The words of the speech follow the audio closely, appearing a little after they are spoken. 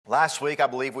Last week, I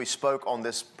believe we spoke on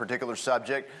this particular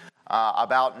subject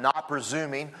about not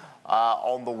presuming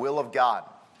on the will of God.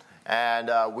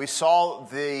 And we saw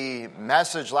the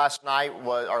message last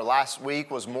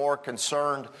week was more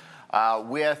concerned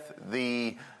with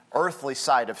the earthly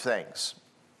side of things.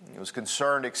 It was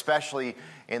concerned especially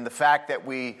in the fact that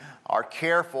we are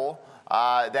careful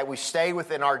that we stay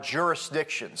within our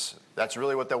jurisdictions. That's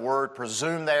really what the word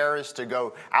presume there is, to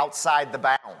go outside the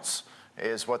bounds,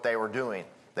 is what they were doing.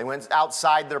 They went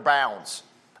outside their bounds.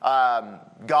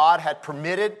 God had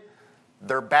permitted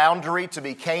their boundary to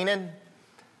be Canaan,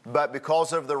 but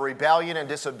because of the rebellion and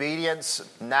disobedience,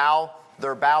 now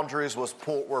their boundaries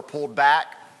were pulled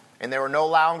back, and they were no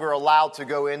longer allowed to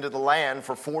go into the land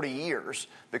for 40 years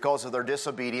because of their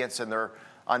disobedience and their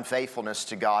unfaithfulness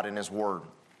to God and His Word.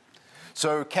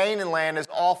 So Canaan land is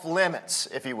off limits,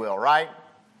 if you will, right?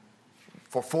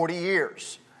 For 40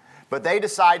 years. But they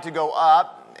decide to go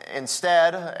up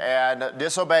instead and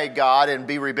disobey God and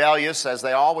be rebellious, as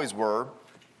they always were,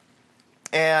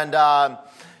 and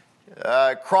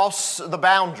cross the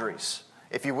boundaries,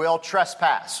 if you will,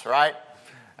 trespass, right?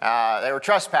 They were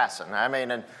trespassing. I mean,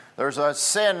 and there's a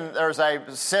sin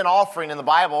offering in the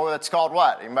Bible that's called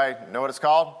what? Anybody know what it's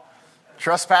called?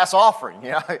 Trespass offering.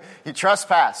 You know, you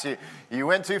trespass. You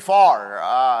went too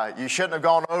far. You shouldn't have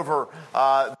gone over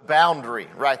the boundary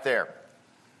right there.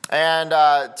 And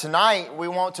tonight we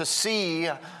want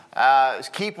to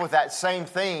keep with that same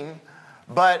theme,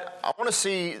 but I want to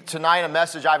see tonight a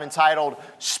message I've entitled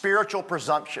Spiritual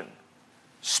Presumption.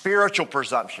 Spiritual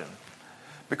presumption.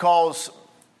 Because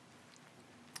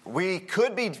we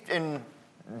could be in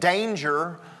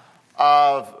danger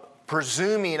of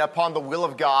presuming upon the will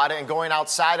of God and going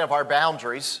outside of our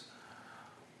boundaries.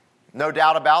 No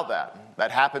doubt about that.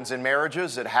 That happens in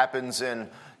marriages, it happens in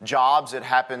jobs, it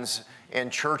happens in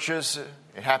churches,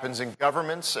 it happens in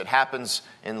governments, it happens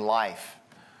in life.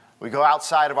 We go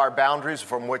outside of our boundaries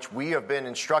from which we have been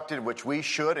instructed, which we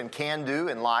should and can do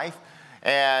in life,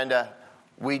 and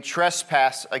we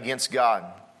trespass against God.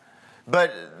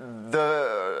 But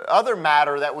the other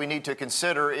matter that we need to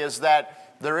consider is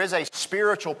that there is a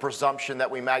spiritual presumption that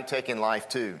we might take in life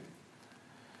too.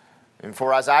 And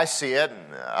for as I see it,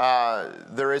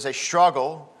 there is a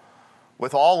struggle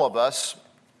with all of us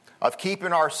of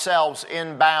keeping ourselves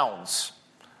in bounds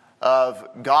of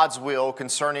God's will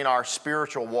concerning our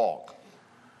spiritual walk.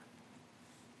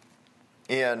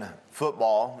 In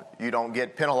football, you don't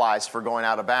get penalized for going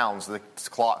out of bounds. The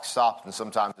clock stops, and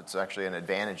sometimes it's actually an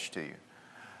advantage to you.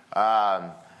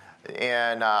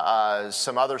 In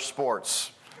some other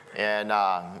sports, in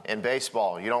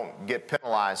baseball, you don't get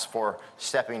penalized for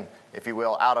stepping, if you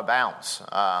will, out of bounds.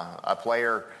 A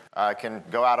player can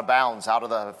go out of bounds, out of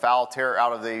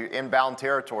the inbound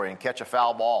territory, and catch a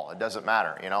foul ball. It doesn't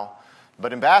matter, you know.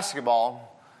 But in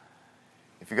basketball,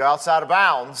 if you go outside of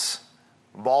bounds,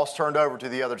 the ball's turned over to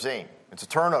the other team. It's a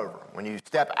turnover when you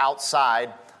step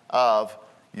outside of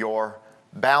your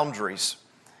boundaries.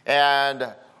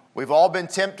 And we've all been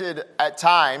tempted at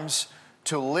times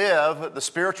to live the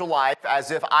spiritual life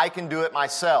as if I can do it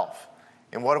myself.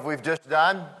 And what have we just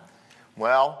done?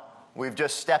 Well, we've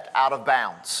just stepped out of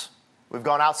bounds. We've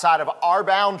gone outside of our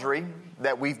boundary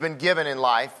that we've been given in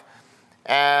life,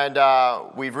 and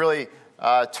we've really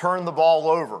turned the ball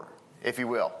over, if you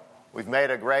will. We've made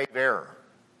a grave error.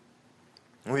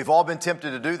 And we've all been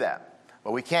tempted to do that,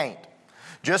 but we can't.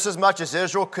 Just as much as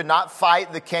Israel could not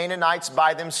fight the Canaanites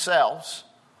by themselves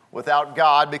without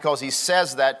God, because he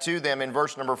says that to them in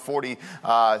verse number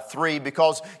 43,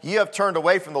 because ye have turned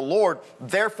away from the Lord,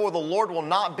 therefore the Lord will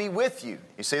not be with you.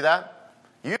 You see that?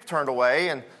 You've turned away,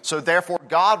 and so therefore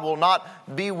God will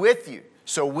not be with you.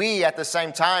 So we, at the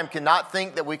same time, cannot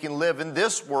think that we can live in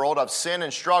this world of sin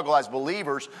and struggle as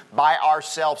believers by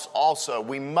ourselves also.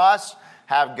 We must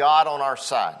have God on our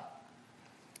side.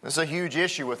 This is a huge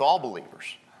issue with all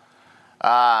believers.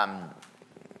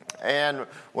 And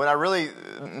when I really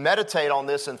meditate on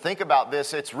this and think about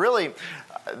this, it's really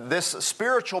this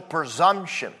spiritual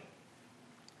presumption,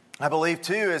 I believe,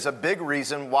 too, is a big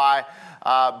reason why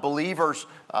believers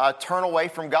turn away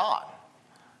from God,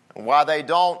 why they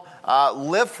don't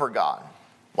live for God,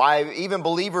 why even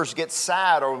believers get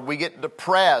sad or we get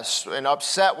depressed and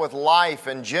upset with life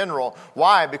in general.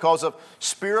 Why? Because of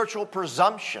spiritual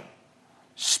presumption.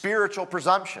 Spiritual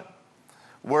presumption.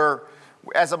 Where,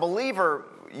 as a believer,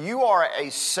 you are a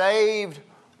saved,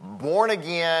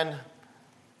 born-again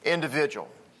individual.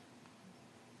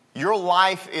 Your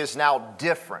life is now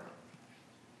different.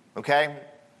 Okay?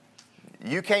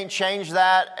 You can't change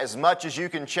that as much as you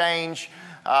can change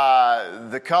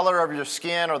the color of your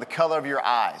skin or the color of your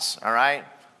eyes. All right?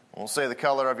 I won't say the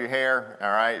color of your hair.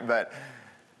 All right? But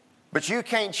But you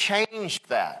can't change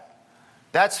that.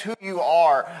 That's who you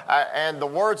are. And the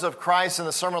words of Christ in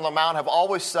the Sermon on the Mount have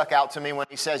always stuck out to me when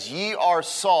he says, ye are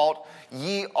salt,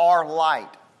 ye are light.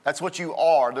 That's what you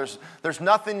are. There's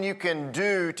nothing you can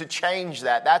do to change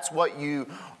that. That's what you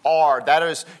are. That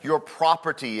is your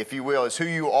property, if you will, is who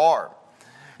you are.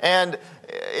 And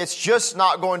it's just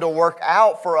not going to work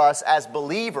out for us as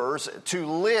believers to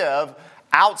live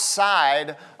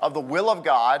outside of the will of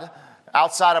God,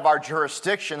 outside of our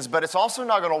jurisdictions, but it's also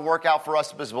not going to work out for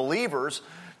us as believers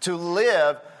to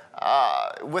live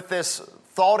with this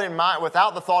thought in mind,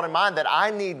 without the thought in mind that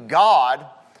I need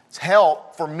God's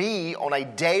help for me on a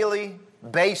daily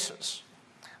basis.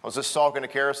 I was just talking to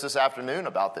Karis this afternoon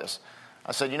about this.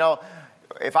 I said,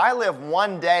 if I live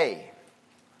one day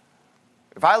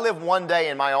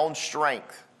in my own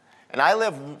strength, and I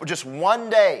live just one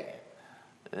day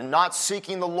not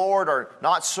seeking the Lord or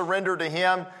not surrender to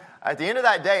Him, at the end of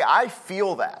that day, I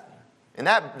feel that. And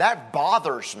that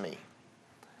bothers me.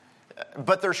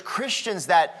 But there's Christians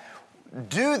that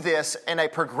do this in a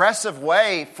progressive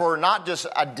way for not just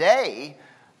a day,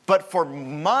 but for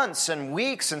months and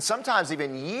weeks and sometimes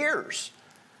even years.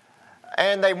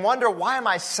 And they wonder, why am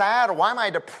I sad, or why am I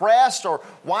depressed, or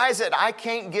why is it I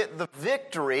can't get the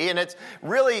victory? And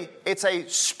it's a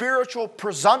spiritual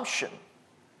presumption.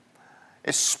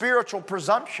 It's spiritual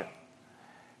presumption.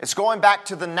 It's going back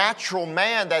to the natural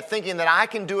man, that thinking that I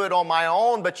can do it on my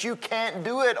own, but you can't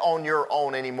do it on your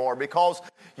own anymore because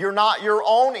you're not your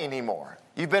own anymore.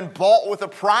 You've been bought with a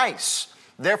price.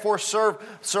 Therefore,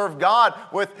 serve God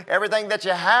with everything that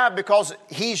you have because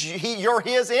you're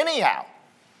His anyhow.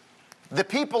 The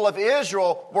people of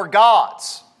Israel were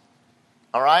God's.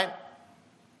 All right?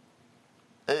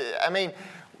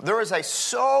 There is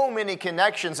so many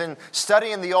connections in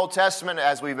studying the Old Testament,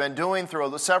 as we've been doing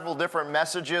through several different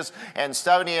messages, and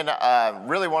studying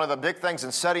really one of the big things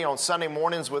in studying on Sunday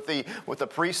mornings with the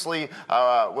priestly,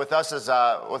 with us as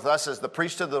the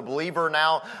priesthood of the believer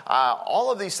now.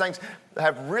 All of these things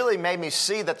have really made me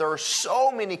see that there are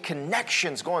so many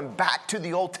connections going back to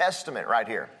the Old Testament right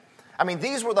here.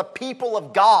 These were the people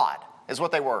of God, is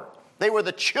what they were. They were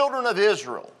the children of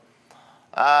Israel.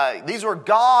 These were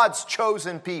God's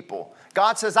chosen people.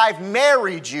 God says, I've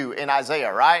married you in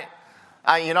Isaiah, right?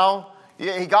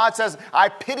 God says, I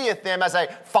pitieth them as a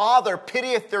father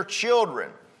pitieth their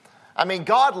children.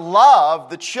 God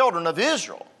loved the children of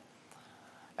Israel.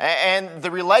 And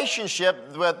the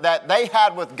relationship that they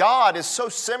had with God is so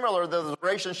similar to the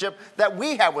relationship that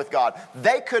we have with God.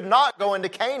 They could not go into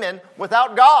Canaan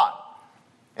without God.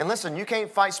 And listen, you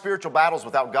can't fight spiritual battles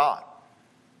without God,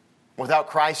 without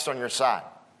Christ on your side.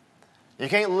 You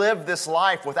can't live this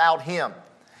life without Him.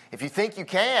 If you think you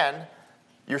can,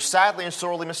 you're sadly and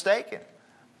sorely mistaken.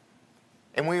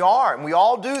 And we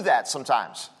all do that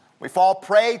sometimes. We fall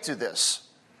prey to this.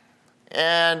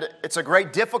 And it's a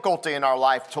great difficulty in our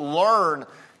life to learn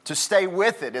to stay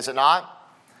with it, is it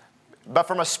not? But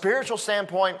from a spiritual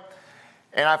standpoint,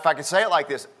 and if I can say it like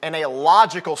this, in a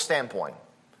logical standpoint,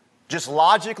 just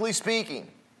logically speaking,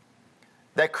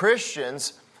 that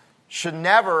Christians should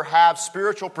never have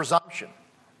spiritual presumption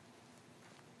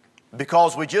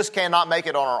because we just cannot make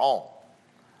it on our own.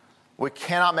 We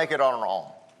cannot make it on our own.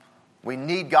 We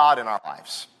need God in our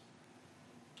lives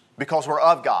because we're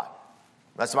of God.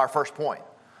 That's our first point.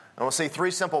 And we'll see 3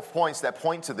 simple points that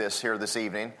point to this here this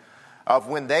evening of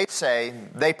when they say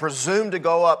they presume to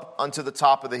go up unto the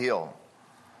top of the hill,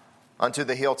 unto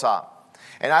the hilltop.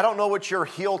 And I don't know what your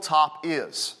hilltop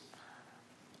is.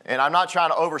 And I'm not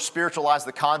trying to over-spiritualize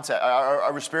the context, or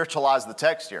over-spiritualize the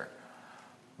text here.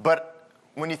 But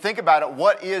when you think about it,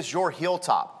 what is your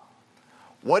hilltop?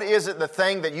 What is it, the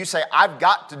thing that you say, I've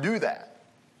got to do that.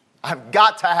 I've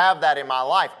got to have that in my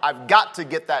life. I've got to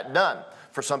get that done.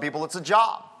 For some people, it's a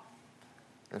job.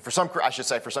 And for some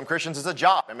Christians, it's a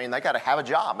job. They got to have a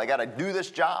job. They got to do this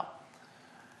job.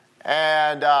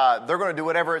 And they're going to do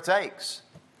whatever it takes.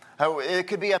 It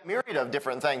could be a myriad of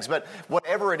different things, but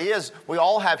whatever it is, we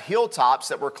all have hilltops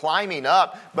that we're climbing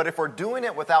up. But if we're doing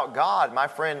it without God, my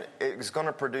friend, it's going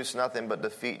to produce nothing but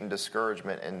defeat and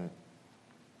discouragement and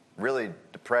really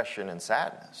depression and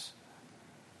sadness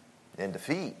and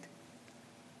defeat.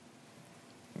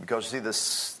 Because, see,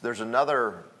 there's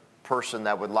another person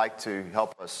that would like to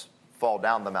help us fall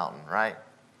down the mountain, right?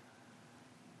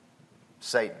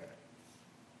 Satan.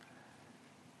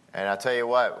 And I tell you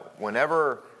what,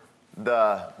 whenever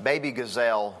the baby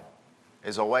gazelle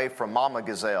is away from mama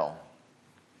gazelle,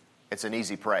 it's an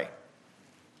easy prey.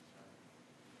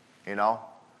 And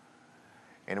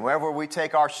whenever we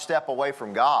take our step away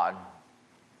from God,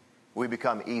 we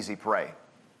become easy prey.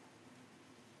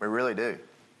 We really do.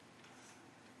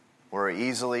 We're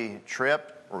easily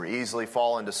trip. We easily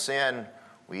fall into sin.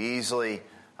 We easily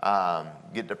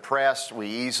get depressed. We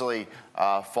easily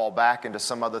fall back into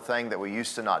some other thing that we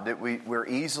used to not do. We're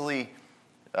easily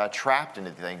trapped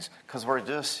into things because we're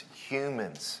just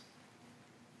humans.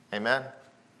 Amen?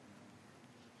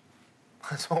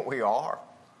 That's what we are.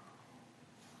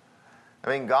 I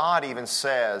mean, God even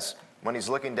says, when He's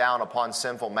looking down upon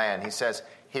sinful man, He says,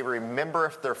 He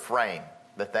remembereth their frame,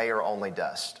 that they are only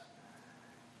dust.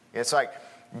 It's like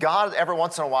God, every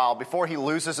once in a while, before He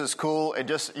loses His cool and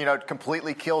just,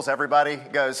 completely kills everybody,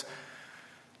 goes,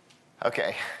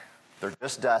 okay, they're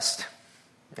just dust.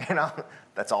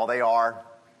 That's all they are.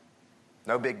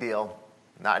 No big deal.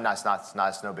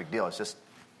 It's no big deal. It's just,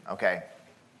 okay,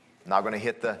 not going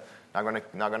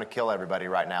to kill everybody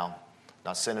right now.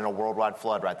 Not sending a worldwide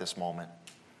flood right this moment.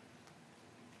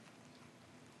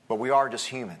 But we are just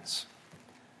humans.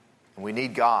 And we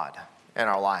need God in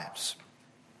our lives.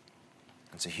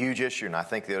 It's a huge issue, and I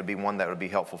think that would be one that would be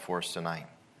helpful for us tonight.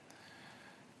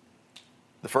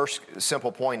 The first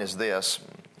simple point is this,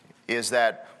 is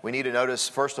that we need to notice,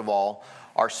 first of all,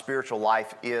 our spiritual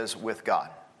life is with God.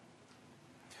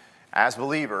 As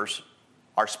believers,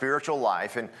 our spiritual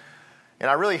life, and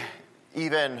I really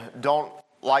even don't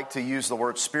like to use the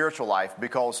word spiritual life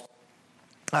because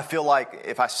I feel like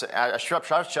if I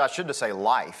should just say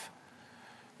life,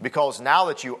 because now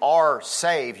that you are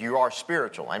saved, you are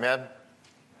spiritual. Amen?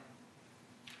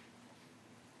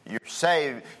 You're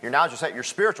saved. You're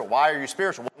spiritual. Why are you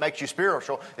spiritual? What makes you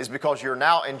spiritual is because you're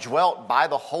now indwelt by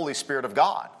the Holy Spirit of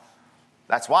God.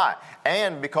 That's why.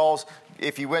 And because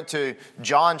if you went to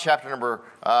John chapter number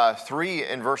 3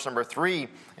 and verse number 3,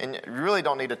 and you really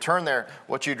don't need to turn there,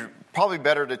 what you'd probably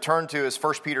better to turn to is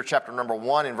 1 Peter chapter number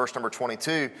 1 and verse number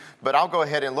 22. But I'll go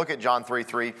ahead and look at John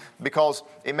 3:3 because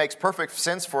it makes perfect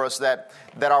sense for us that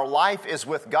our life is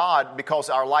with God because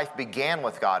our life began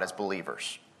with God as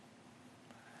believers.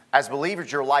 As believers,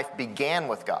 your life began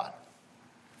with God.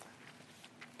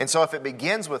 And so if it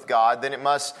begins with God, then it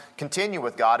must continue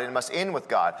with God and it must end with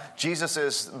God. Jesus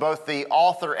is both the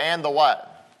author and the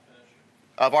what?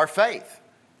 Of our faith.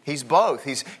 He's both.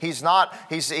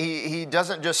 He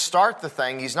doesn't just start the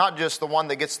thing. He's not just the one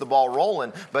that gets the ball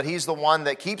rolling, but He's the one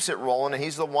that keeps it rolling, and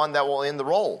He's the one that will end the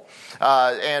roll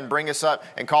and bring us up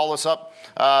and call us up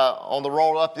on the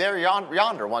roll up there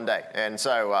yonder one day. And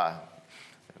so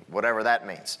whatever that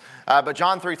means. But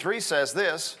John 3:3 says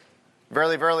this,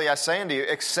 Verily, verily, I say unto you,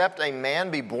 except a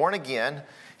man be born again,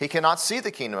 he cannot see the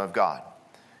kingdom of God.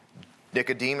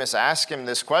 Nicodemus asked Him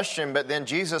this question, but then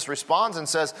Jesus responds and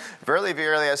says, Verily,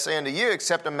 verily, I say unto you,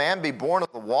 except a man be born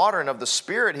of the water and of the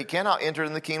Spirit, he cannot enter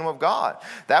in the kingdom of God.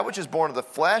 That which is born of the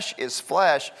flesh is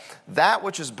flesh. That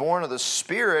which is born of the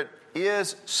Spirit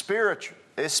is spiritual.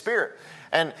 Is spirit.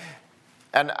 And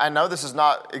I know this is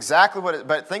not exactly what it,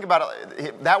 but think about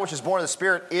it. That which is born of the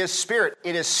Spirit is spirit.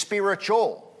 It is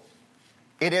spiritual.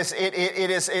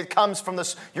 It comes from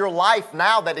this, your life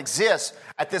now that exists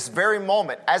at this very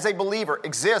moment as a believer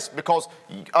exists because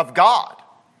of God.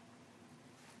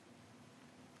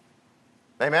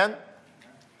 Amen?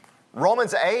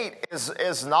 Romans 8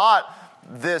 is not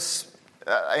this,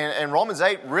 and Romans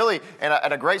 8 really,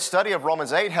 and a great study of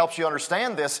Romans 8 helps you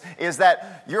understand this, is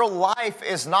that your life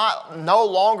is no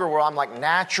longer where I'm like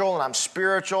natural and I'm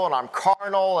spiritual and I'm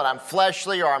carnal and I'm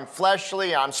fleshly, or I'm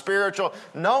fleshly and I'm spiritual.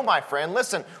 No, my friend,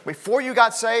 listen, before you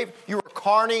got saved, you were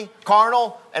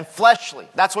carnal and fleshly.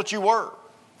 That's what you were.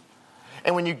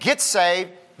 And when you get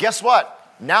saved, guess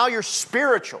what? Now you're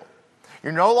spiritual.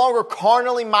 You're no longer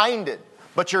carnally minded,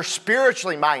 but you're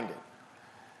spiritually minded.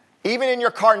 Even in your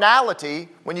carnality,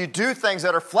 when you do things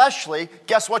that are fleshly,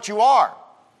 guess what you are?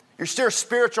 You're still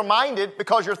spiritual minded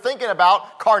because you're thinking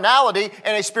about carnality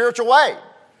in a spiritual way.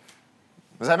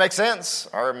 Does that make sense?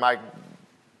 Or am I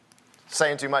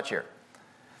saying too much here?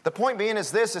 The point being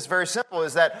is this, it's very simple,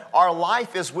 is that our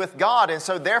life is with God, and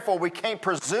so therefore we can't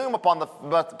presume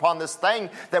upon this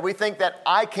thing that we think that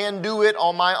I can do it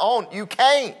on my own. You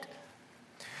can't.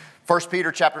 1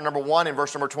 Peter chapter number 1 and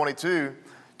verse number 22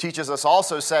 teaches us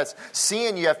also, says,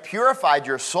 seeing you have purified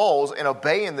your souls in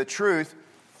obeying the truth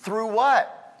through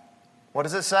what? What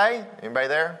does it say? Anybody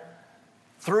there?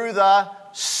 Through the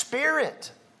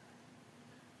Spirit.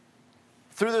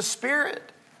 Through the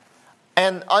Spirit.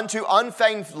 And unto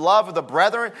unfeigned love of the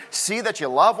brethren, see that you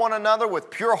love one another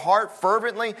with pure heart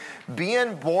fervently,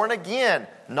 being born again,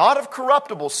 not of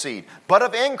corruptible seed, but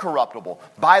of incorruptible,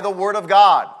 by the word of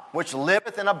God, which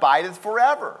liveth and abideth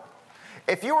forever.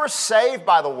 If you were saved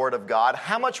by the Word of God,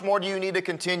 how much more do you need to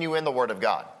continue in the Word of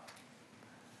God?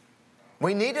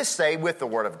 We need to stay with the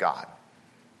Word of God.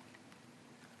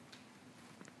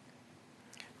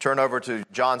 turn over to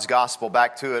John's Gospel,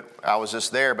 back to it. I was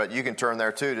just there, but you can turn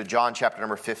there too, to John chapter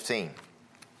number 15.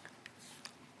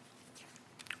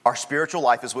 Our spiritual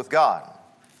life is with God.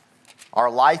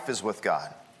 Our life is with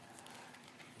God.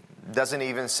 Doesn't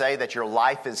even say that your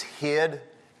life is hid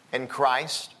in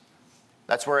Christ.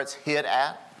 That's where it's hid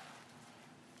at.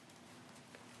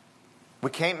 We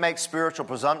can't make spiritual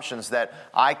presumptions that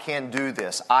I can do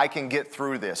this, I can get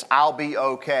through this, I'll be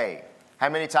okay. How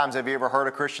many times have you ever heard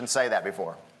a Christian say that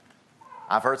before?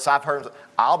 I've heard,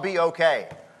 I'll be okay.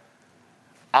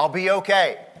 I'll be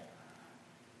okay.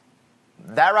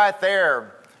 That right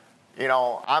there, you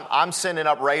know, I'm sending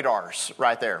up radars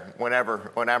right there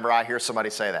whenever I hear somebody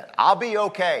say that. I'll be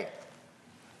okay.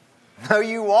 No,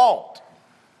 you won't.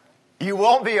 You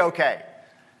won't be okay.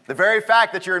 The very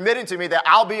fact that you're admitting to me that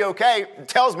I'll be okay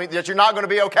tells me that you're not going to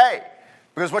be okay.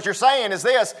 Because what you're saying is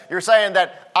this. You're saying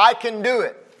that I can do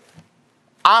it.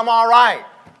 I'm all right.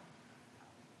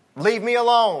 Leave me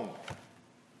alone.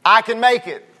 I can make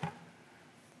it.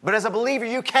 But as a believer,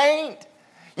 you can't.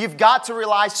 You've got to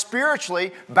rely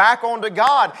spiritually back onto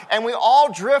God. And we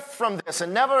all drift from this.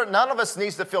 And none of us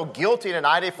needs to feel guilty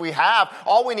tonight if we have.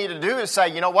 All we need to do is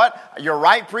say, you know what? You're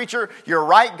right, preacher. You're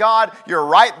right, God. You're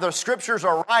right. The scriptures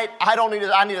are right.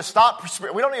 I need to stop.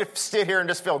 We don't need to sit here and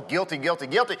just feel guilty.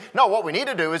 No, what we need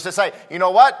to do is to say, you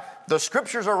know what? The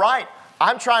scriptures are right.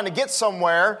 I'm trying to get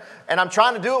somewhere, and I'm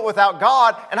trying to do it without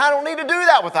God, and I don't need to do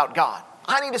that without God.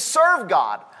 I need to serve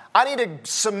God. I need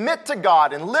to submit to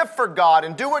God and live for God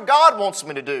and do what God wants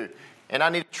me to do. And I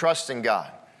need to trust in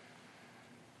God.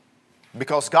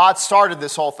 Because God started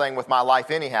this whole thing with my life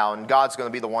anyhow, and God's going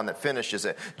to be the one that finishes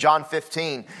it. John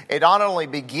 15, it not only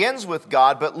begins with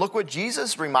God, but look what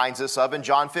Jesus reminds us of in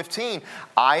John 15.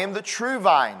 I am the true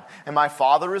vine, and my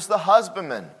Father is the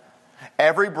husbandman.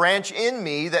 Every branch in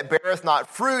me that beareth not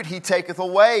fruit, he taketh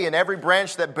away. And every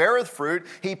branch that beareth fruit,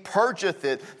 he purgeth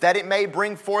it, that it may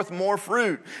bring forth more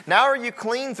fruit. Now are you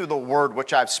clean through the word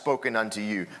which I have spoken unto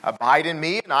you. Abide in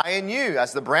me, and I in you.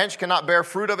 As the branch cannot bear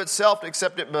fruit of itself,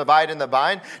 except it abide in the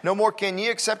vine, no more can ye,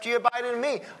 except ye abide in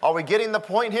me. Are we getting the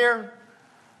point here?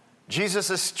 Jesus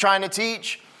is trying to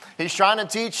teach. He's trying to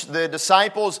teach the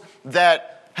disciples that,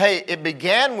 hey, it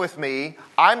began with me.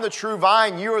 I'm the true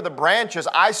vine. You are the branches.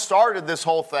 I started this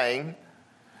whole thing.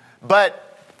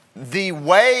 But the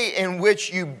way in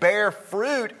which you bear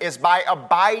fruit is by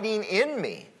abiding in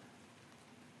me.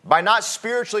 By not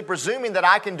spiritually presuming that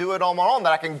I can do it on my own,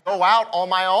 that I can go out on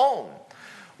my own.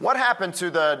 What happened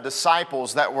to the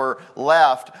disciples that were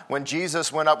left when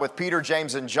Jesus went up with Peter,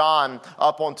 James, and John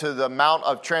up onto the Mount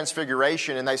of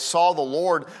Transfiguration, and they saw the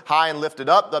Lord high and lifted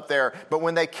up there? But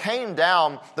when they came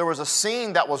down, there was a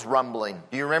scene that was rumbling.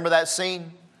 Do you remember that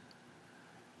scene?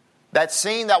 That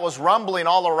scene that was rumbling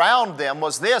all around them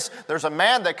was this. There's a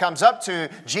man that comes up to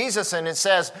Jesus and it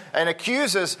says, and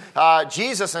accuses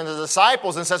Jesus and the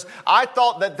disciples and says, I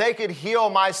thought that they could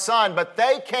heal my son, but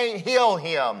they can't heal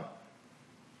him.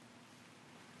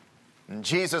 And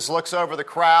Jesus looks over the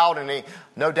crowd, and he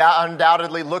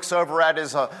undoubtedly looks over at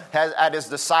his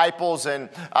disciples, and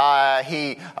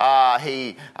he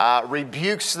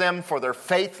rebukes them for their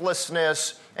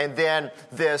faithlessness. And then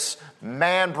this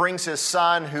man brings his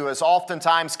son, who's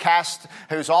oftentimes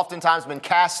been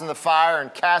cast in the fire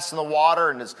and cast in the water,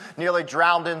 and is nearly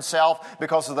drowned himself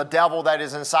because of the devil that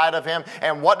is inside of him.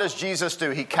 And what does Jesus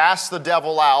do? He casts the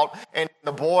devil out, and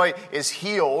the boy is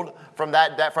healed from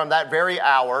that very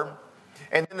hour.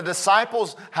 And then the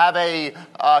disciples have a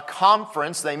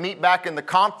conference. They meet back in the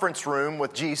conference room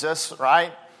with Jesus,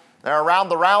 right? They're around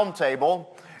the round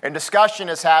table, and discussion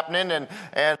is happening.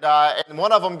 And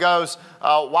one of them goes,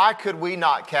 why could we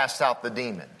not cast out the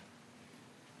demon?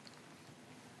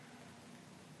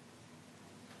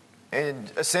 And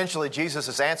essentially,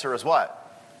 Jesus' answer is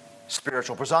what?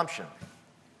 Spiritual presumption.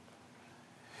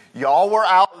 Y'all were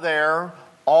out there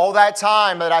all that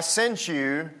time that I sent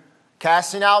you,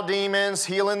 casting out demons,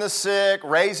 healing the sick,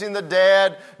 raising the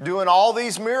dead, doing all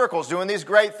these miracles, doing these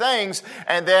great things.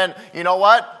 And then, you know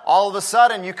what? All of a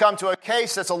sudden, you come to a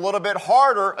case that's a little bit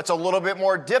harder, it's a little bit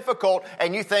more difficult,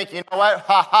 and you think, you know what?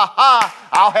 Ha, ha, ha,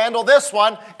 I'll handle this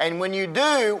one. And when you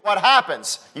do, what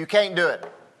happens? You can't do it.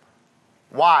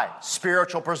 Why?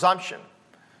 Spiritual presumption.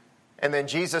 And then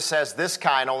Jesus says, this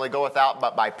kind only goeth out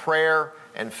but by prayer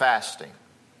and fasting.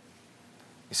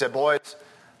 He said, boys,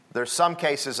 there's some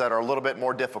cases that are a little bit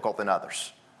more difficult than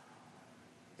others.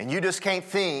 And you just can't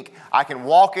think, I can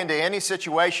walk into any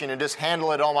situation and just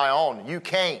handle it on my own. You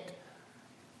can't.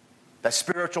 That's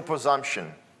spiritual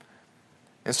presumption.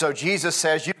 And so Jesus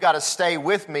says, you've got to stay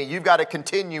with me. You've got to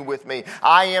continue with me.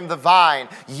 I am the vine.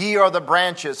 Ye are the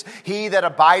branches. He that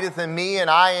abideth in me and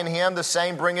I in him, the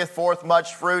same bringeth forth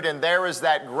much fruit. And there is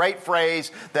that great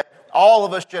phrase that all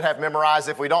of us should have memorized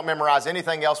if we don't memorize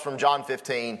anything else from John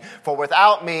 15. For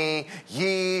without me,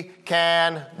 ye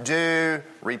can do,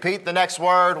 repeat the next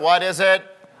word. What is it?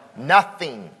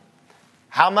 Nothing.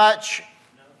 How much?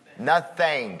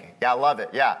 Nothing. Yeah, I love it.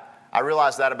 Yeah. I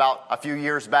realized that about a few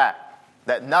years back.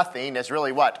 That nothing is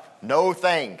really what? No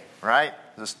thing, right?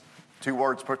 Just two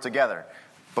words put together.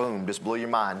 Boom, just blew your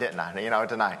mind, didn't I?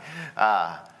 Tonight.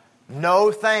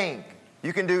 No thing.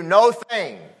 You can do no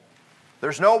thing.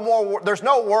 There's no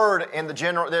word in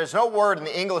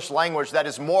the English language that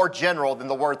is more general than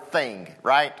the word thing,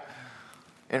 right?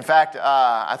 In fact,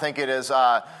 I think it is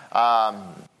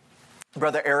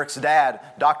Brother Eric's dad,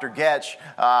 Dr. Getch,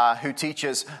 who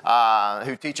teaches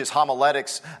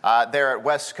homiletics there at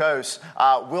West Coast,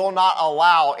 will not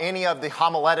allow any of the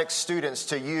homiletics students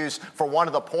to use for one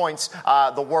of the points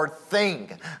the word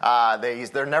thing.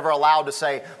 They're never allowed to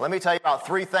say, let me tell you about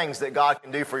 3 things that God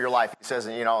can do for your life. He says,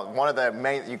 one of the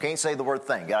main, you can't say the word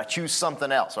thing. You got to choose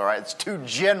something else, all right? It's too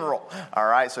general, all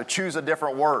right? So choose a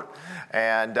different word.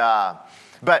 And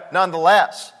but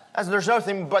nonetheless, there's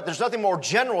nothing more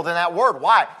general than that word.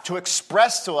 Why? To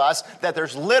express to us that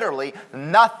there's literally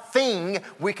nothing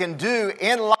we can do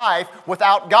in life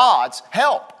without God's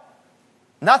help.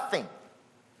 Nothing.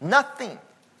 Nothing.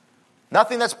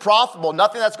 Nothing that's profitable.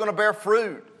 Nothing that's going to bear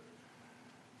fruit.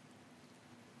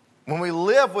 When we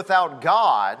live without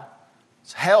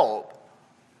God's help,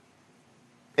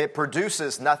 it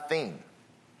produces nothing.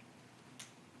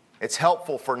 It's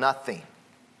helpful for nothing.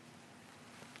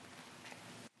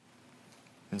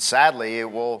 And sadly,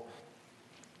 it will,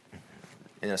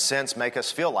 in a sense, make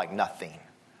us feel like nothing.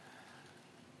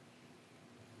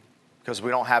 Because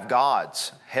we don't have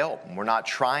God's help, and we're not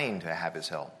trying to have His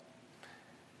help.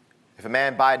 If a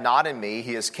man abide not in me,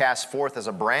 he is cast forth as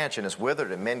a branch and is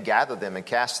withered, and men gather them and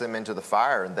cast them into the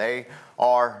fire, and they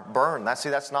are burned.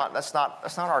 That's not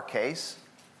our case.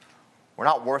 We're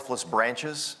not worthless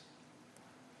branches.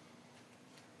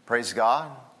 Praise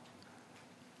God.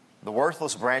 The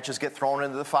worthless branches get thrown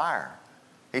into the fire.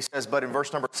 He says, but in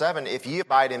verse number 7, if ye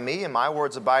abide in me and my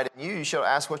words abide in you, you shall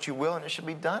ask what you will and it shall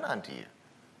be done unto you.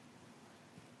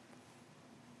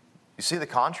 You see the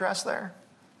contrast there?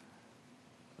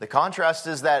 The contrast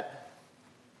is that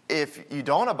if you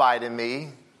don't abide in me,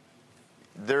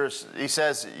 he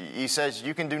says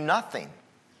you can do nothing.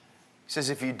 He says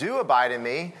if you do abide in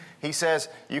me, he says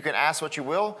you can ask what you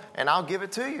will and I'll give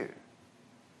it to you.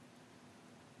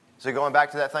 So going back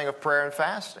to that thing of prayer and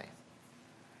fasting.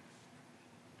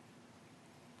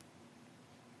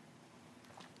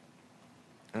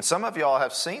 And some of y'all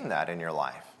have seen that in your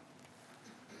life.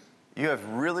 You have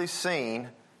really seen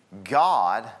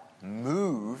God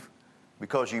move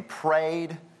because you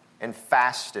prayed and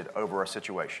fasted over a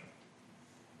situation.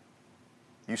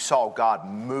 You saw God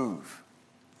move,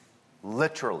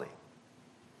 literally,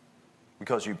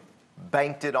 because you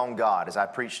banked it on God, as I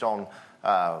preached on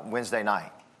Wednesday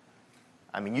night.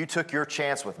 I mean, you took your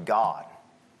chance with God.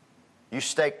 You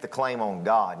staked the claim on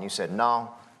God, and you said, no,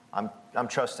 I'm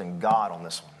trusting God on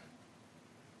this one.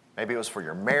 Maybe it was for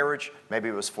your marriage. Maybe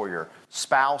it was for your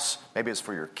spouse. Maybe it was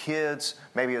for your kids.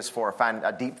 Maybe it was for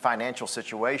a deep financial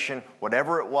situation.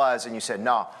 Whatever it was, and you said,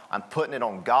 no, I'm putting it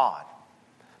on God.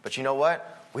 But you know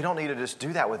what? We don't need to just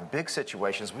do that with big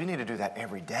situations. We need to do that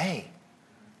every day.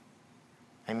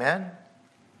 Amen?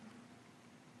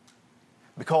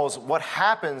 Because what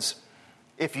happens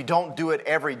if you don't do it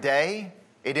every day,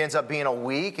 it ends up being a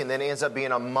week, and then it ends up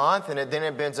being a month, and then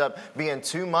it ends up being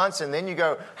 2 months, and then you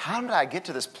go, how did I get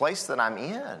to this place that I'm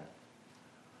in?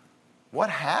 What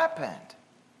happened?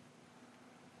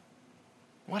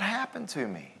 What happened to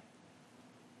me?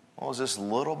 Well, it was just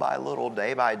little by little,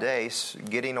 day by day,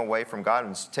 getting away from God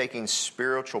and taking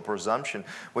spiritual presumption.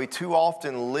 We too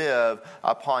often live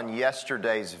upon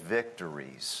yesterday's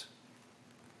victories.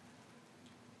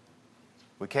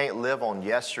 We can't live on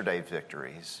yesterday's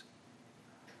victories.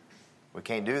 We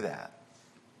can't do that.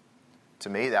 To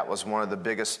me, that was one of the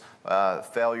biggest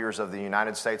failures of the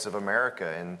United States of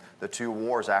America in the 2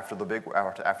 wars after the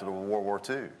World War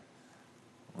II.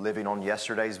 Living on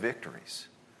yesterday's victories.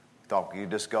 We thought we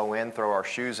could just go in, throw our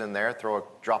shoes in there,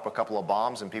 drop a couple of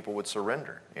bombs, and people would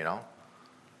surrender,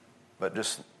 But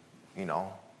just,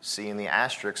 seeing the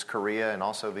asterisks, Korea and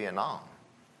also Vietnam.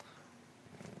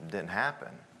 It didn't happen.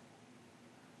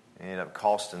 It ended up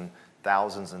costing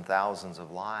thousands and thousands of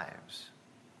lives.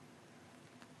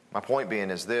 My point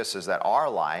being is that our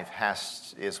life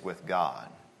is with God.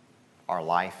 Our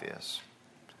life is.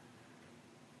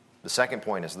 The second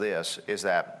point is this, is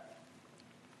that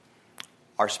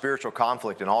our spiritual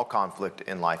conflict, and all conflict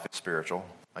in life is spiritual,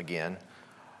 again,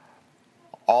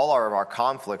 all of our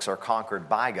conflicts are conquered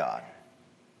by God.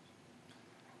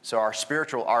 So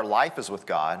our life is with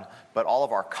God, but all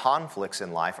of our conflicts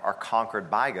in life are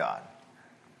conquered by God.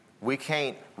 We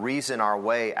can't reason our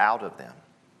way out of them.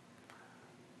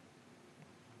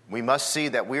 We must see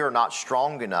that we are not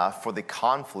strong enough for the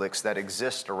conflicts that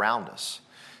exist around us.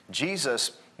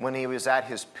 Jesus, when he was at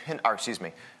his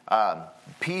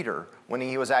Peter, when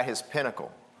he was at his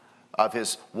pinnacle of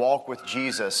his walk with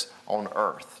Jesus on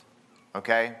earth,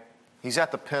 okay? He's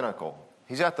at the pinnacle.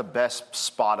 He's at the best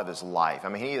spot of his life. I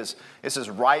mean, this is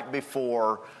right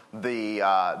before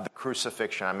the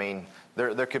crucifixion. I mean,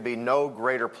 there could be no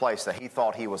greater place that he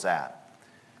thought he was at.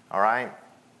 All right?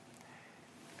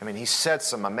 I mean, he said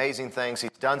some amazing things.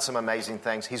 He's done some amazing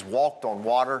things. He's walked on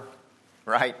water,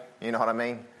 right? You know what I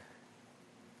mean?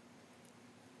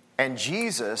 And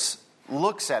Jesus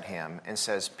looks at him and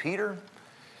says, Peter,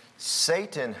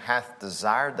 Satan hath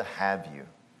desired to have you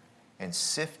and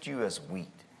sift you as wheat.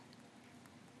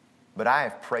 But I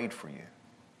have prayed for you.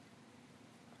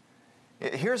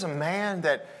 Here's a man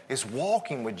that is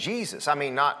walking with Jesus. I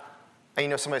mean,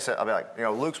 somebody said, I'll be like,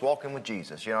 Luke's walking with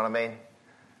Jesus. You know what I mean?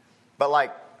 But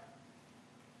like,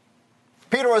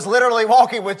 Peter was literally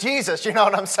walking with Jesus. You know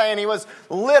what I'm saying? He was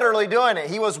literally doing it.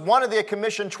 He was one of the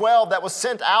commissioned 12 that was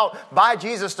sent out by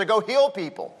Jesus to go heal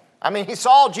people. I mean, he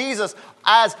saw Jesus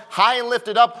as high and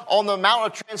lifted up on the Mount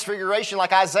of Transfiguration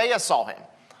like Isaiah saw him.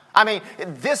 I mean,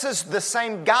 this is the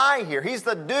same guy here. He's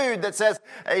the dude that says,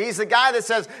 he's the guy that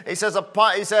says,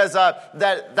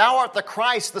 that thou art the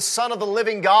Christ, the Son of the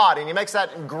living God. And he makes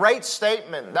that great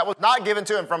statement that was not given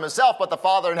to him from himself, but the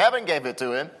Father in heaven gave it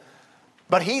to him.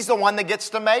 But he's the one that gets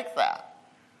to make that.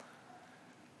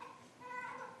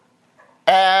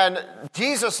 And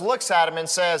Jesus looks at him and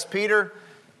says, Peter,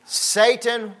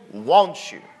 Satan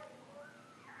wants you,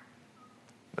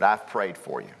 but I've prayed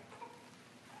for you.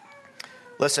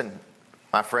 Listen,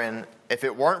 my friend, if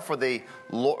it weren't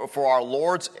for our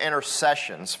Lord's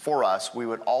intercessions for us, we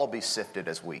would all be sifted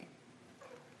as wheat.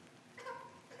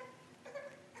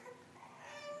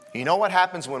 You know what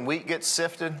happens when wheat gets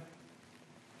sifted?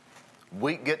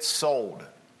 Wheat gets sold.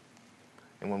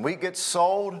 And when wheat gets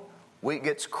sold, wheat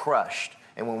gets crushed.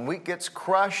 And when wheat gets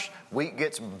crushed, wheat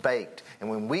gets baked. And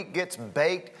when wheat gets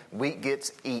baked, wheat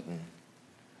gets eaten.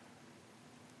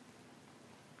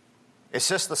 It's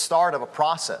just the start of a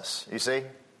process, you see.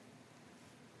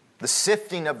 The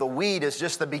sifting of the wheat is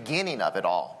just the beginning of it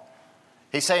all.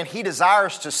 He's saying he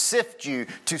desires to sift you,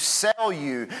 to sell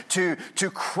you, to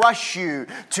crush you,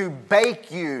 to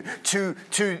bake you, to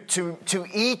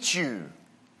eat you. You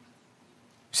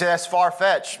see, that's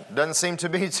far-fetched. Doesn't seem to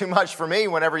be too much for me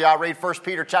whenever y'all read 1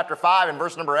 Peter chapter 5 and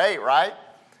verse number 8, right?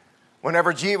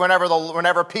 Whenever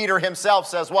Peter himself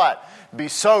says what? Be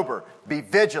sober, be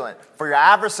vigilant, for your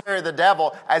adversary the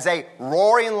devil, as a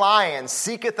roaring lion,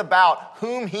 seeking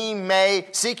whom he may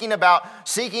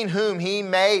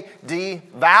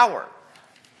devour.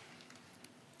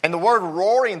 And the word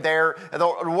roaring there, the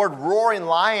word roaring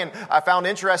lion, I found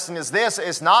interesting is this,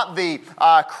 is not the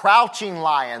crouching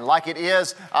lion like it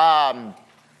is.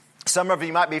 Some of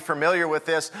you might be familiar with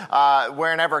this,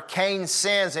 whenever Cain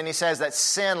sins and he says that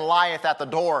sin lieth at the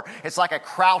door. It's like a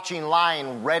crouching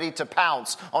lion ready to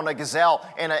pounce on a gazelle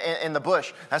in the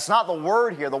bush. That's not the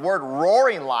word here. The word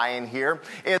roaring lion here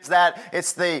is that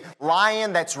it's the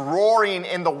lion that's roaring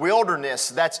in the wilderness,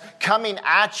 that's coming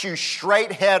at you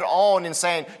straight head on and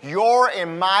saying, you're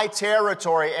in my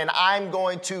territory and I'm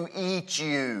going to eat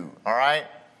you. All right?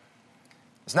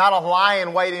 It's not a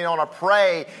lion waiting on a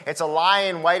prey. It's a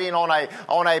lion waiting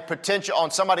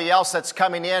on somebody else that's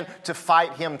coming in to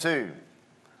fight him too.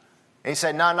 And he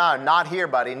said, no, not here,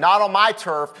 buddy. Not on my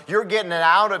turf. You're getting it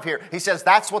out of here. He says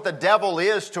that's what the devil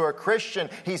is to a Christian.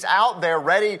 He's out there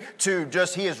ready to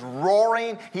he is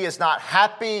roaring. He is not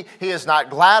happy. He is not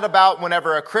glad about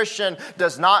whenever a Christian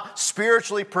does not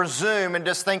spiritually presume and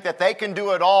just think that they can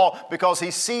do it all because he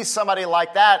sees somebody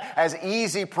like that as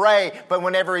easy prey. But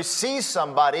whenever he sees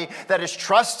somebody that is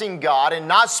trusting God and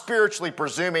not spiritually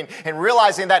presuming and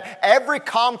realizing that every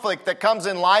conflict that comes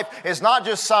in life is not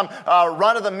just some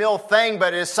run-of-the-mill thing,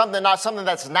 but it is not something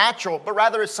that's natural, but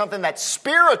rather it's something that's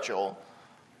spiritual,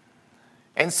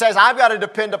 and says, I've got to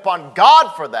depend upon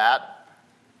God for that,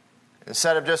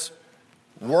 instead of just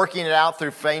working it out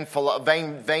through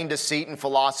vain deceit and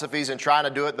philosophies and trying to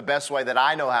do it the best way that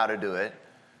I know how to do it,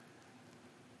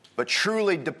 but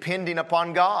truly depending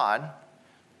upon God.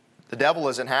 The devil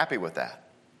isn't happy with that.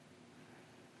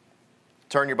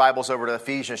 Turn your Bibles over to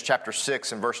Ephesians chapter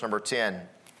 6 and verse number 10.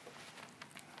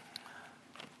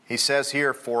 He says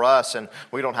here for us, and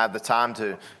we don't have the time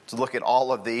to look at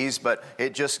all of these, but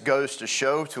it just goes to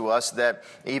show to us that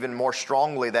even more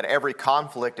strongly that every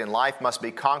conflict in life must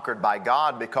be conquered by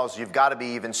God, because you've got to be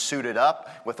even suited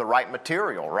up with the right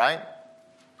material, right?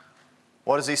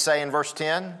 What does he say in verse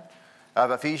 10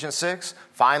 of Ephesians 6?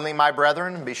 Finally, my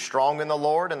brethren, be strong in the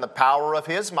Lord and the power of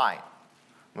His might.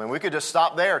 I mean, we could just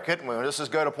stop there, couldn't we? Let's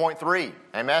just go to point 3.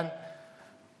 Amen?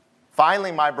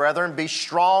 Finally, my brethren, be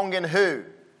strong in who?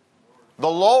 The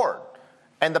Lord,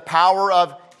 and the power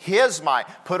of His might.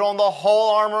 Put on the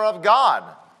whole armor of God.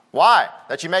 Why?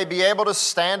 That you may be able to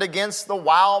stand against the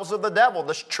wiles of the devil,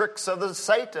 the tricks of the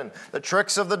Satan, the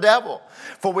tricks of the devil.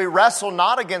 For we wrestle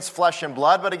not against flesh and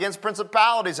blood, but against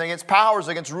principalities, against powers,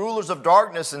 against rulers of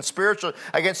darkness, and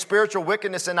against spiritual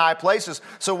wickedness in high places.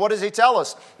 So what does he tell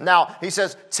us? Now, he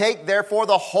says, take therefore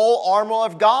the whole armor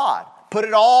of God. Put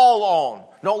it all on.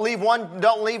 Don't leave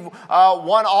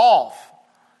one off.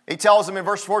 He tells them in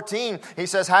verse 14, he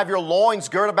says, have your loins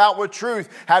girt about with truth.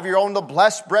 Have your own the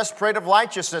blessed breastplate of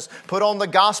righteousness. Put on the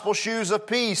gospel shoes of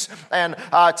peace. And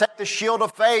take the shield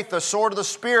of faith, the sword of the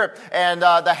Spirit, and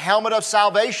the helmet of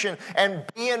salvation. And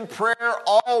be in prayer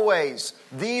always.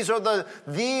 These are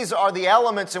the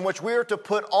elements in which we are to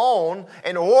put on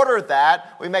in order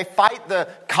that we may fight the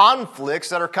conflicts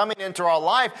that are coming into our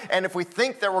life. And if we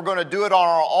think that we're going to do it on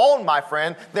our own, my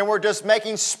friend, then we're just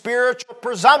making spiritual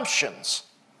presumptions.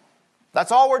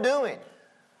 That's all we're doing.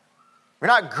 We're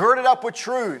not girded up with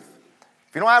truth.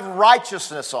 If you don't have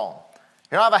righteousness on,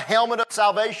 you don't have a helmet of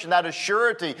salvation, that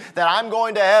assurity that I'm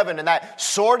going to heaven, and that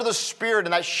sword of the Spirit,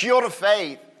 and that shield of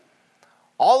faith,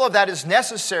 all of that is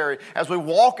necessary as we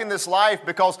walk in this life,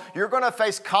 because you're going to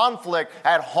face conflict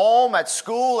at home, at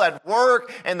school, at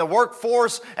work, in the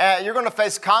workforce. You're going to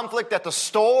face conflict at the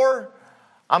store,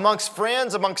 amongst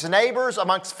friends, amongst neighbors,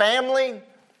 amongst family.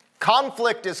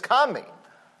 Conflict is coming.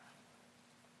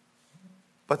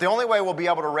 But the only way we'll be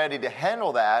able to ready to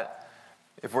handle that,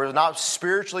 if we're not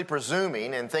spiritually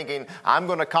presuming and thinking, I'm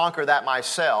going to conquer that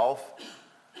myself,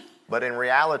 but in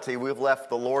reality, we've left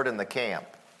the Lord in the camp.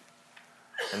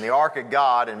 And the ark of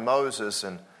God and Moses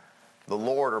and the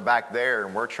Lord are back there,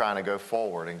 and we're trying to go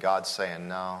forward. And God's saying,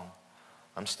 no,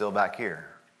 I'm still back here.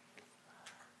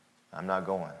 I'm not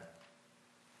going.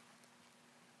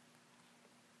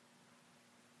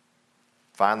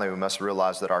 Finally, we must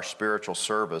realize that our spiritual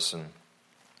service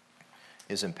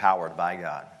is empowered by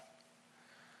God.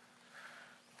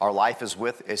 Our life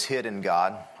is hid in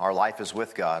God. Our life is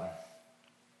with God.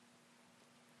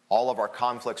 All of our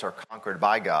conflicts are conquered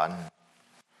by God.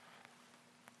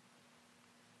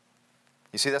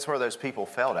 You see, that's where those people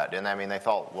failed at, didn't they? I mean, they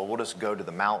thought, well, we'll just go to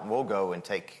the mountain. We'll go and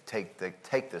take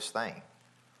this thing.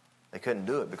 They couldn't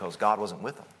do it because God wasn't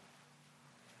with them.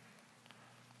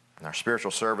 And our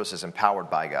spiritual service is empowered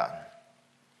by God.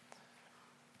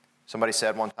 Somebody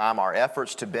said one time, our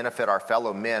efforts to benefit our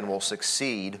fellow men will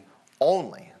succeed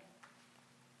only.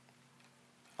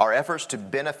 Our efforts to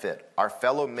benefit our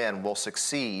fellow men will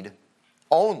succeed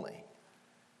only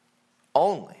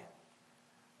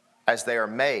as they are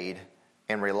made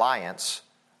in reliance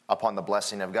upon the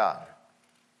blessing of God.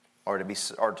 Or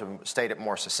to state it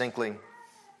more succinctly,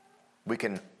 we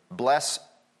can bless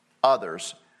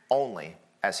others only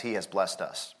as He has blessed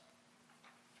us.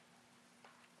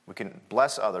 We can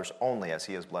bless others only as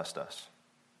He has blessed us.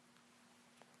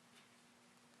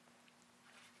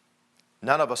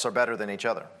 None of us are better than each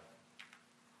other.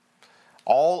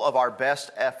 All of our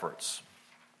best efforts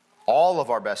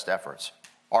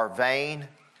are vain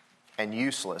and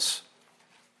useless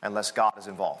unless God is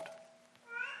involved.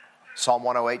 Psalm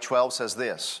 108:12 says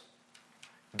this,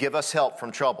 give us help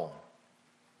from trouble.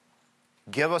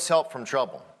 Give us help from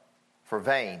trouble, for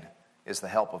vain is the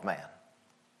help of man.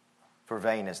 For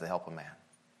vain is the help of man.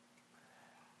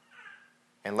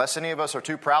 Unless any of us are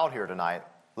too proud here tonight,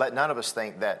 let none of us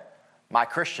think that my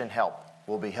Christian help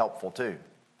will be helpful too.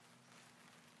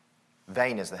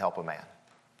 Vain is the help of man.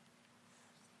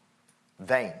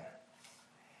 Vain.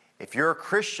 If your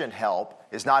Christian help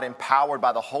is not empowered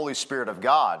by the Holy Spirit of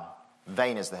God,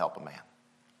 vain is the help of man.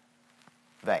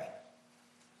 Vain.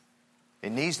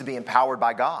 It needs to be empowered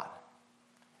by God.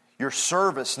 Your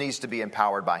service needs to be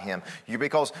empowered by Him.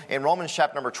 Because in Romans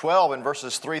chapter number 12, in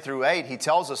verses 3 through 8, he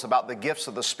tells us about the gifts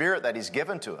of the Spirit that He's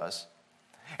given to us.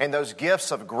 And those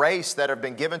gifts of grace that have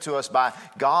been given to us by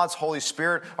God's Holy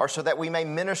Spirit are so that we may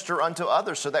minister unto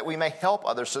others, so that we may help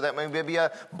others, so that we may be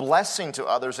a blessing to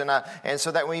others, and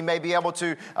so that we may be able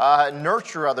to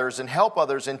nurture others and help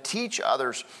others and teach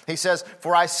others. He says,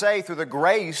 "For I say through the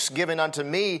grace given unto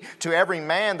me to every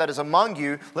man that is among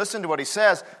you," listen to what he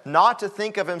says, "not to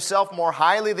think of himself more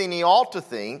highly than he ought to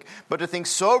think, but to think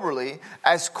soberly,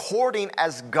 as according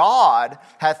as God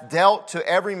hath dealt to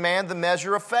every man the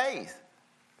measure of faith."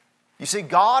 You see,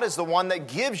 God is the one that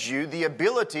gives you the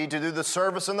ability to do the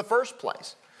service in the first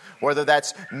place. Whether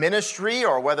that's ministry,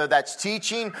 or whether that's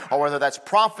teaching, or whether that's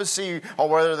prophecy, or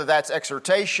whether that's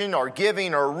exhortation, or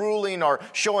giving, or ruling, or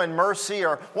showing mercy,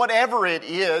 or whatever it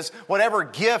is, whatever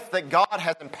gift that God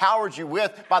has empowered you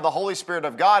with by the Holy Spirit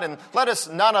of God. And let us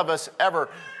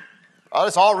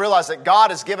all realize that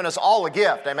God has given us all a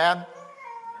gift, amen?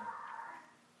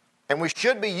 And we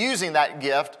should be using that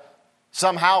gift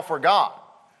somehow for God.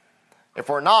 If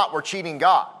we're not, we're cheating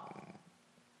God.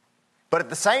 But at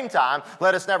the same time,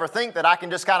 let us never think that I can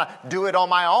just kind of do it on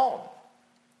my own.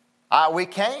 We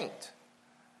can't.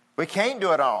 We can't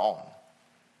do it on our own.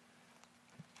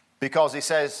 Because he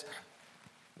says,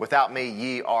 "Without me,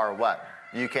 ye are" what?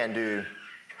 You can do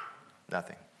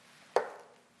nothing.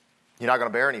 You're not going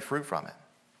to bear any fruit from it.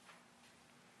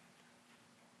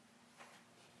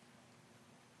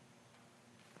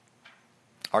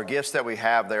 Our gifts that we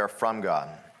have, they are from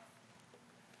God.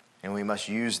 And we must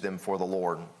use them for the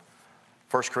Lord.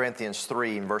 1 Corinthians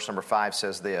 3, verse number 5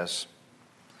 says this,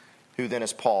 "Who then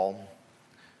is Paul,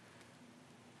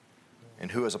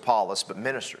 and who is Apollos, but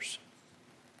ministers?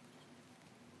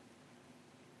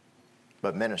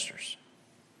 But ministers,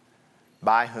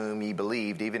 by whom ye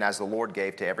believed, even as the Lord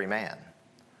gave to every man.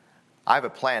 I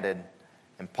have planted,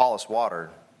 and Apollos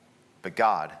watered, but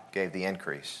God gave the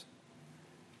increase.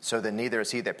 So then neither is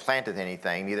he that planteth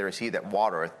anything, neither is he that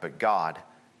watereth, but God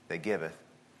that giveth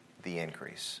the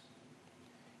increase."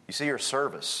 You see, your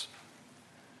service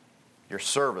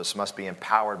must be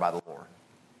empowered by the Lord.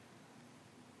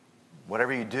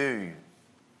 Whatever you do,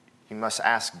 you must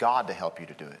ask God to help you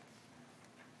to do it.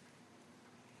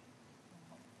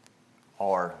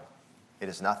 Or it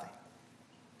is nothing.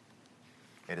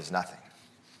 It is nothing.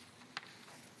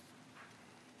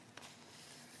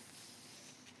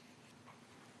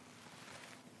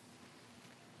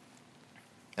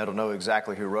 I don't know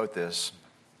exactly who wrote this,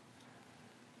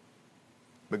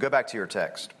 but go back to your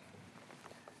text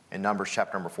in Numbers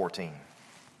chapter number 14.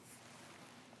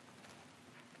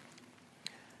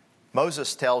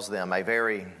 Moses tells them a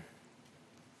very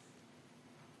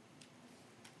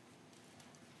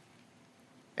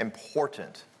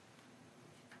important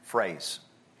phrase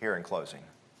here in closing.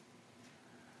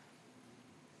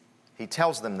 He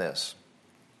tells them this: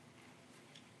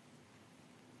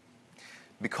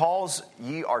 "Because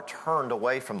ye are turned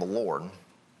away from the Lord,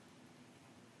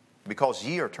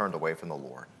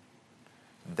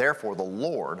 therefore the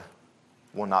Lord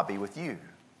will not be with you."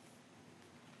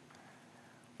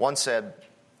 One said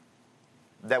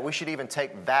that we should even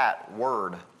take that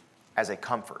word as a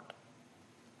comfort.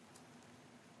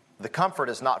 The comfort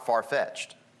is not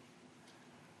far-fetched.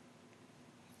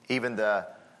 Even the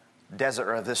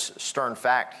desert of this stern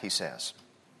fact, he says.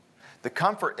 The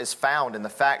comfort is found in the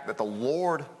fact that the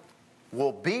Lord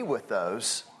will be with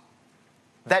those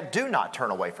that do not turn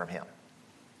away from him.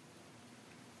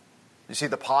 You see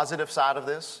the positive side of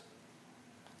this?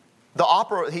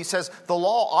 He says the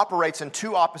law operates in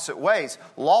two opposite ways.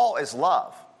 Law is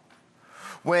love,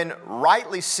 when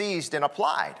rightly seized and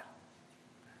applied.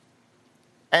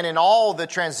 And in all the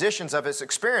transitions of its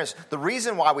experience, the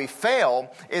reason why we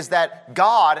fail is that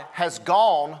God has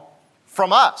gone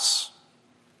from us.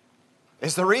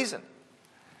 Is the reason.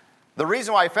 The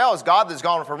reason why we fail is God has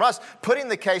gone from us. Putting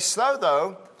the case so,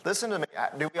 though, listen to me.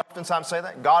 Do we oftentimes say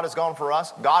that? God has gone for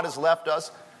us. God has left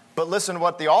us. But listen to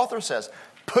what the author says.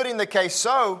 Putting the case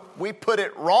so, we put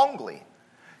it wrongly.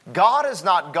 God has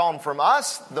not gone from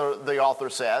us, the author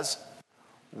says.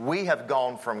 We have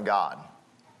gone from God.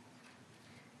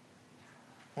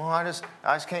 Well, I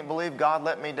just can't believe God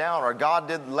let me down, or God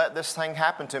did let this thing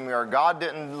happen to me, or God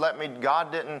didn't,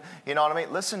 you know what I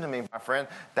mean? Listen to me, my friend.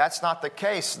 That's not the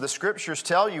case. The Scriptures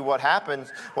tell you what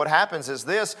happens. What happens is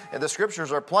this, and the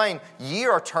Scriptures are plain. Ye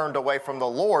are turned away from the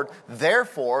Lord,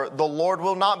 therefore the Lord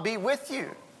will not be with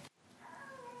you.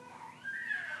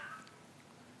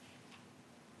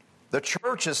 The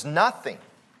church is nothing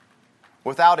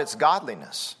without its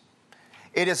godliness.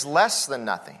 It is less than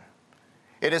nothing.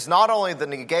 It is not only the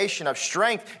negation of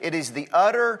strength, it is the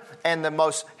utter and the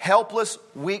most helpless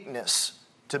weakness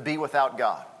to be without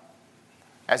God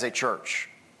as a church.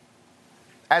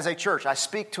 as a church. I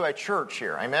speak to a church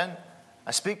here, amen?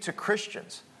 I speak to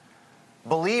Christians.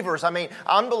 Believers,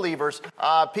 unbelievers,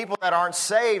 people that aren't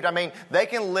saved, they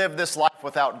can live this life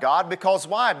without God because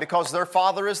why? Because their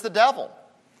father is the devil.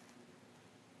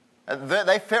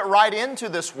 They fit right into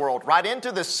this world, right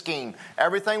into this scheme.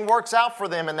 Everything works out for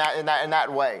them in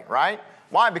that way, right?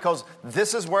 Why? Because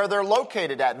this is where they're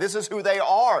located at. This is who they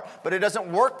are. But it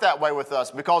doesn't work that way with us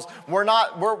because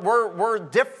we're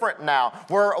different now.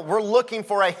 We're looking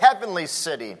for a heavenly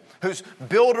city whose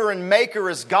builder and maker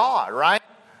is God, right?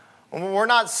 We're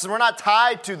not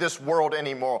tied to this world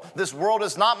anymore. This world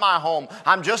is not my home.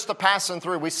 I'm just a passing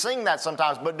through. We sing that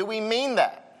sometimes, but do we mean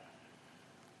that?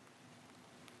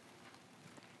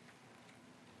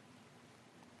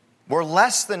 We're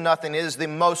less than nothing. It is the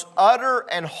most utter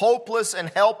and hopeless and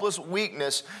helpless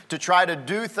weakness to try to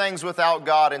do things without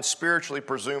God and spiritually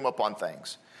presume upon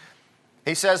things.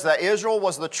 He says that Israel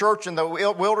was the church in the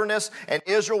wilderness, and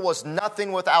Israel was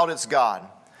nothing without its God.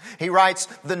 He writes,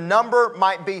 the number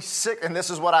might be six, and this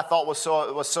is what I thought was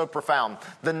so profound.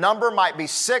 The number might be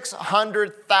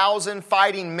 600,000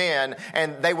 fighting men,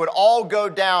 and they would all go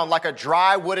down like a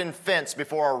dry wooden fence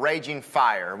before a raging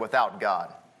fire without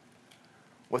God.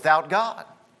 Without God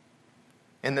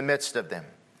in the midst of them.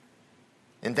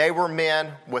 And they were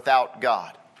men without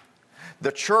God.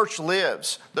 The church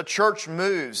lives, the church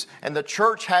moves, and the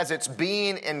church has its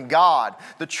being in God.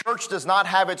 The church does not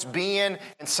have its being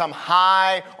in some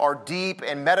high or deep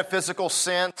and metaphysical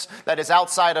sense that is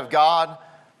outside of God.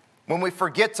 When we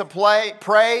forget to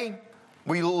pray,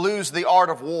 we lose the art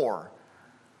of war.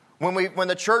 When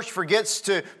the church forgets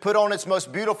to put on its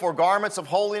most beautiful garments of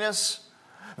holiness,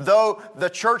 though the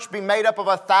church be made up of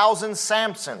 1,000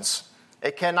 Samsons,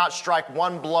 it cannot strike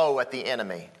one blow at the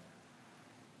enemy.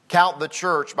 Count the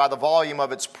church by the volume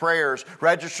of its prayers.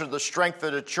 Register the strength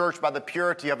of the church by the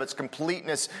purity of its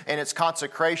completeness and its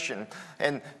consecration.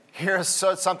 And here's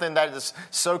something that is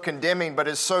so condemning, but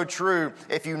is so true.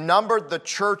 If you numbered the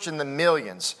church in the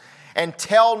millions and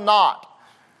tell not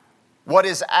what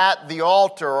is at the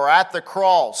altar or at the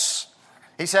cross,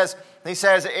 he says,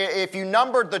 if you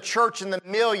numbered the church in the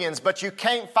millions, but you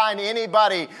can't find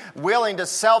anybody willing to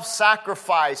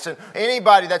self-sacrifice and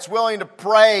anybody that's willing to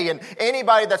pray and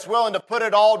anybody that's willing to put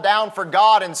it all down for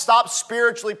God and stop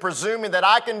spiritually presuming that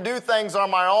I can do things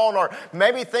on my own, or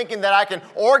maybe thinking that I can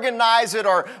organize it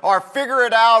or figure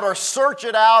it out or search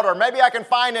it out, or maybe I can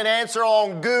find an answer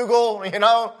on Google,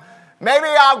 Maybe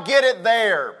I'll get it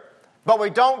there. But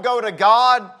we don't go to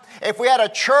God. If we had a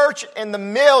church in the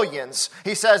millions,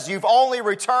 he says, you've only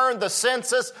returned the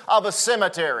census of a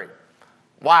cemetery.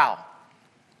 Wow.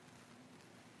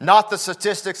 Not the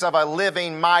statistics of a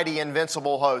living, mighty,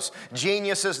 invincible host.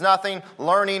 Genius is nothing.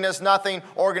 Learning is nothing.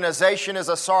 Organization is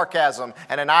a sarcasm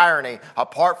and an irony,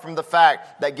 apart from the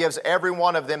fact that gives every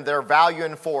one of them their value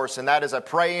and force, and that is a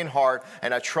praying heart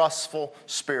and a trustful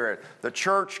spirit. The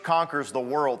church conquers the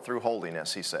world through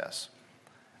holiness, he says.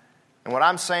 And what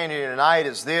I'm saying to you tonight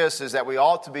is that we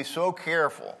ought to be so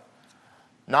careful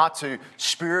not to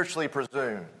spiritually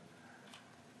presume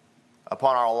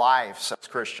upon our lives as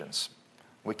Christians.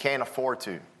 We can't afford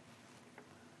to.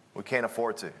 We can't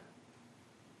afford to.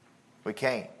 We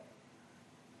can't.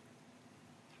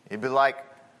 It'd be like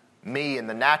me in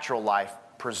the natural life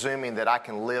presuming that I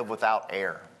can live without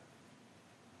air.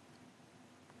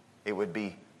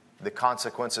 The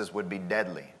consequences would be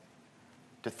deadly.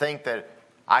 To think that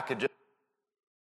I could just